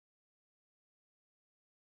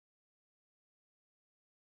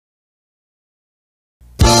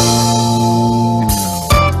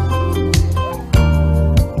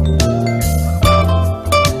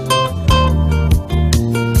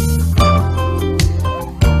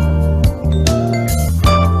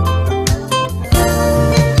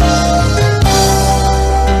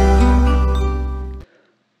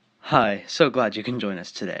Hi, so glad you can join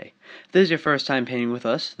us today. If this is your first time painting with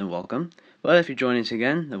us, then welcome. But if you're joining us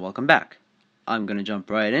again, then welcome back. I'm going to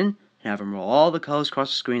jump right in and have them roll all the colors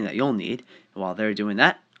across the screen that you'll need. And while they're doing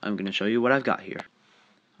that, I'm going to show you what I've got here.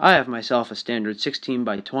 I have myself a standard 16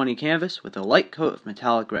 by 20 canvas with a light coat of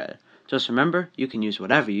metallic red. Just remember, you can use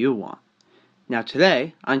whatever you want. Now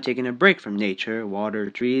today, I'm taking a break from nature,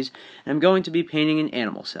 water, trees, and I'm going to be painting an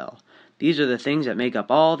animal cell. These are the things that make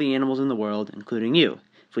up all the animals in the world, including you.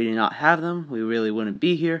 If we did not have them, we really wouldn't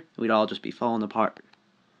be here. We'd all just be falling apart.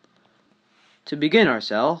 To begin our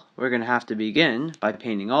cell, we're going to have to begin by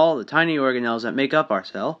painting all the tiny organelles that make up our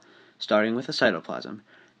cell, starting with the cytoplasm.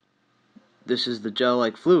 This is the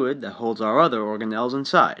gel-like fluid that holds our other organelles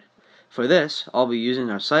inside. For this, I'll be using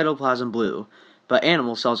our cytoplasm blue, but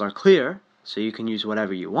animal cells are clear, so you can use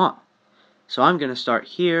whatever you want. So I'm going to start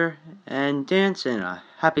here and dance in a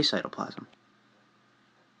happy cytoplasm.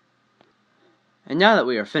 And now that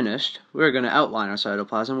we are finished, we are going to outline our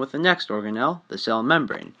cytoplasm with the next organelle, the cell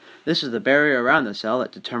membrane. This is the barrier around the cell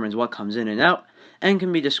that determines what comes in and out, and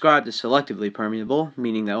can be described as selectively permeable,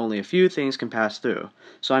 meaning that only a few things can pass through.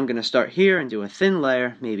 So I'm going to start here and do a thin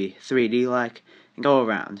layer, maybe 3D-like, and go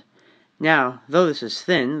around. Now, though this is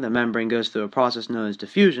thin, the membrane goes through a process known as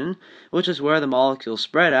diffusion, which is where the molecules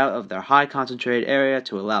spread out of their high concentrated area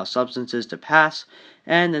to allow substances to pass,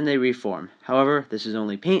 and then they reform. However, this is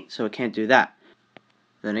only paint, so it can't do that.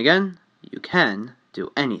 Then again, you can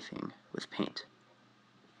do anything with paint.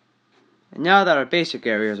 And now that our basic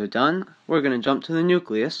areas are done, we're going to jump to the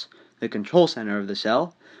nucleus, the control center of the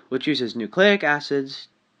cell, which uses nucleic acids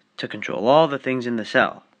to control all the things in the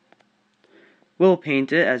cell. We'll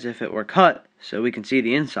paint it as if it were cut so we can see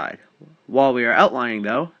the inside. While we are outlining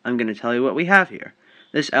though, I'm going to tell you what we have here.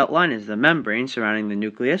 This outline is the membrane surrounding the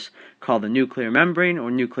nucleus, called the nuclear membrane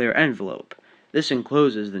or nuclear envelope. This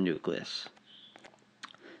encloses the nucleus.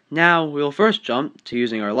 Now, we'll first jump to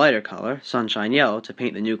using our lighter color, sunshine yellow, to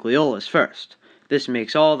paint the nucleolus first. This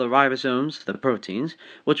makes all the ribosomes, the proteins,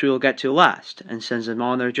 which we will get to last, and sends them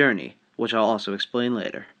on their journey, which I'll also explain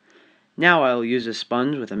later. Now I will use a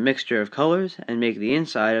sponge with a mixture of colors and make the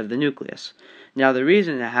inside of the nucleus. Now the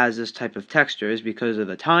reason it has this type of texture is because of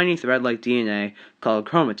the tiny thread-like DNA called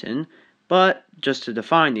chromatin, but just to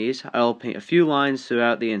define these, I will paint a few lines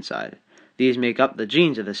throughout the inside. These make up the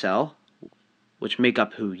genes of the cell, which make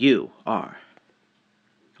up who you are.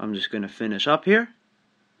 I'm just going to finish up here.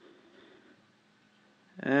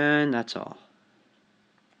 And that's all.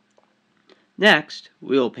 Next,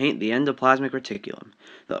 we will paint the endoplasmic reticulum,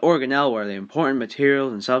 the organelle where the important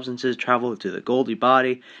materials and substances travel to the Golgi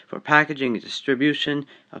body for packaging and distribution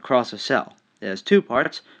across a cell. It has two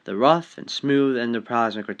parts, the rough and smooth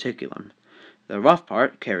endoplasmic reticulum. The rough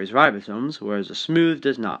part carries ribosomes, whereas the smooth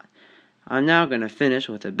does not. I'm now going to finish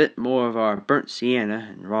with a bit more of our burnt sienna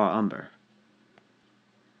and raw umber.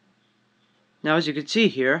 Now as you can see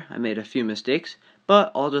here, I made a few mistakes,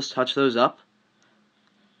 but I'll just touch those up.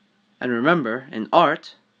 And remember, in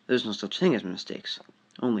art, there's no such thing as mistakes,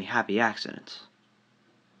 only happy accidents.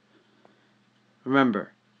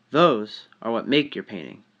 Remember, those are what make your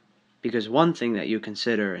painting, because one thing that you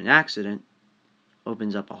consider an accident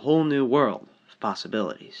opens up a whole new world of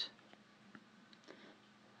possibilities.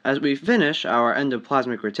 As we finish our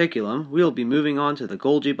endoplasmic reticulum, we will be moving on to the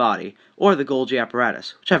Golgi body, or the Golgi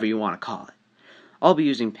apparatus, whichever you want to call it. I'll be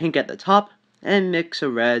using pink at the top, and mix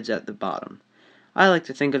of reds at the bottom. I like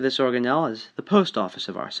to think of this organelle as the post office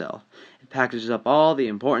of our cell. It packages up all the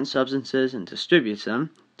important substances and distributes them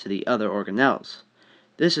to the other organelles.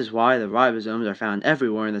 This is why the ribosomes are found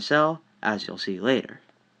everywhere in the cell, as you'll see later.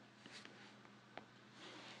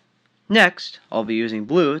 Next, I'll be using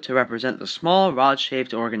blue to represent the small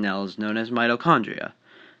rod-shaped organelles known as mitochondria.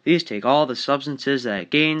 These take all the substances that it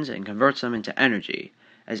gains and converts them into energy,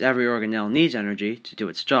 as every organelle needs energy to do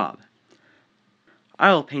its job.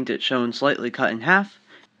 I will paint it shown slightly cut in half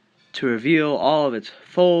to reveal all of its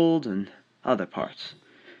folds and other parts.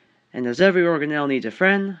 And as every organelle needs a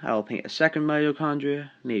friend, I will paint a second mitochondria,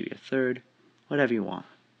 maybe a third, whatever you want.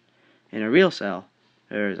 In a real cell,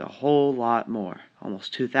 there is a whole lot more,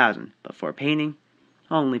 almost 2,000, but for painting,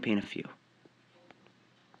 I'll only paint a few.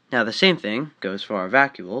 Now the same thing goes for our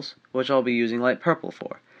vacuoles, which I'll be using light purple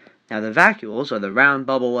for. Now the vacuoles are the round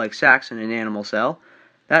bubble-like sacs in an animal cell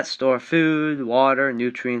that store food, water,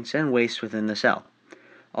 nutrients, and waste within the cell.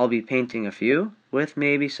 I'll be painting a few, with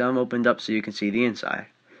maybe some opened up so you can see the inside.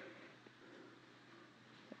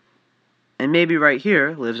 And maybe right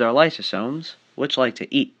here lives our lysosomes, which like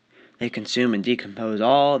to eat. They consume and decompose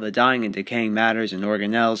all the dying and decaying matters and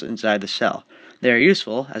organelles inside the cell. They are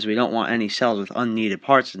useful, as we don't want any cells with unneeded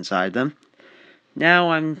parts inside them.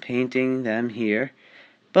 Now I'm painting them here,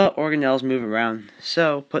 But organelles move around,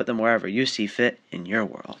 so put them wherever you see fit in your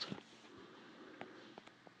world.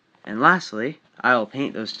 And lastly, I will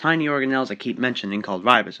paint those tiny organelles I keep mentioning called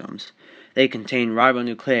ribosomes. They contain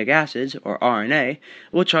ribonucleic acids, or RNA,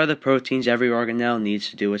 which are the proteins every organelle needs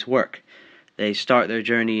to do its work. They start their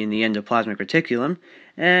journey in the endoplasmic reticulum,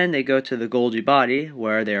 and they go to the Golgi body,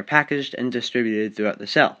 where they are packaged and distributed throughout the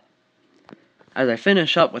cell. As I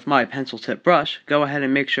finish up with my pencil tip brush, go ahead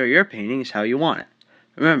and make sure your painting is how you want it.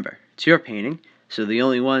 Remember, it's your painting, so the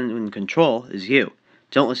only one in control is you.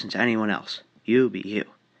 Don't listen to anyone else. You be you.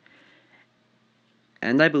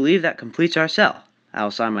 And I believe that completes our cell. I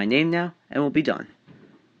will sign my name now, and we'll be done.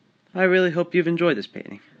 I really hope you've enjoyed this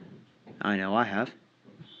painting. I know I have.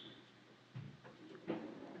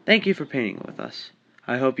 Thank you for painting with us.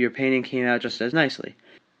 I hope your painting came out just as nicely.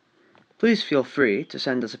 Please feel free to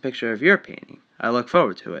send us a picture of your painting. I look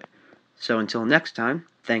forward to it. So until next time,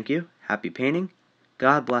 thank you, happy painting,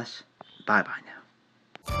 God bless, bye-bye now.